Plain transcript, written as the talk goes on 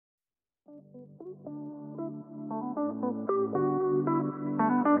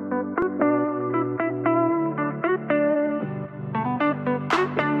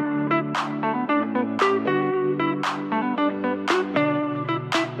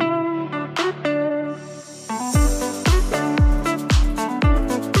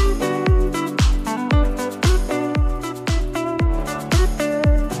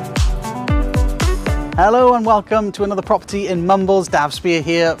Hello and welcome to another property in Mumbles. Dav Spear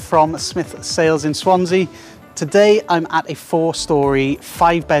here from Smith Sales in Swansea. Today I'm at a 4-storey,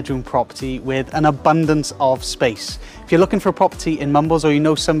 5-bedroom property with an abundance of space. If you're looking for a property in Mumbles or you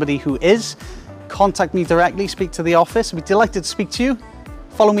know somebody who is, contact me directly, speak to the office. I'd be delighted to speak to you.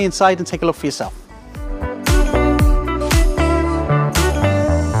 Follow me inside and take a look for yourself.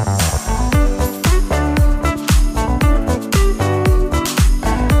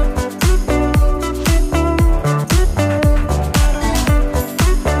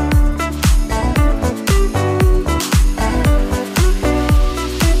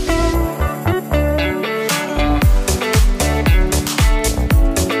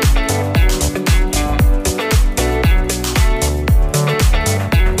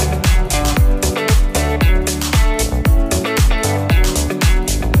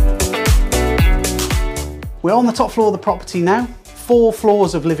 We're on the top floor of the property now. 4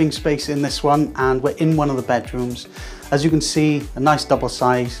 floors of living space in this one, and we're in one of the bedrooms. As you can see, a nice double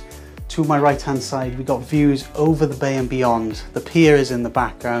size. To my right hand side, we got views over the bay and beyond. The pier is in the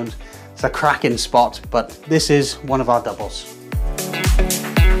background. It's a cracking spot, but this is one of our doubles.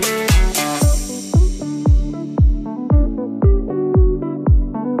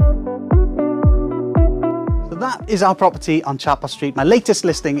 That is our property on Chapel Street, my latest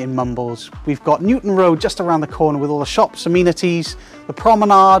listing in Mumbles. We've got Newton Road just around the corner with all the shops, amenities, the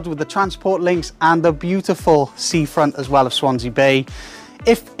promenade with the transport links, and the beautiful seafront as well of Swansea Bay.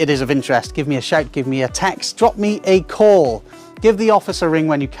 If it is of interest, give me a shout, give me a text, drop me a call. Give the office a ring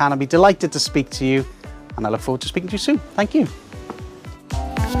when you can. I'll be delighted to speak to you, and I look forward to speaking to you soon. Thank you.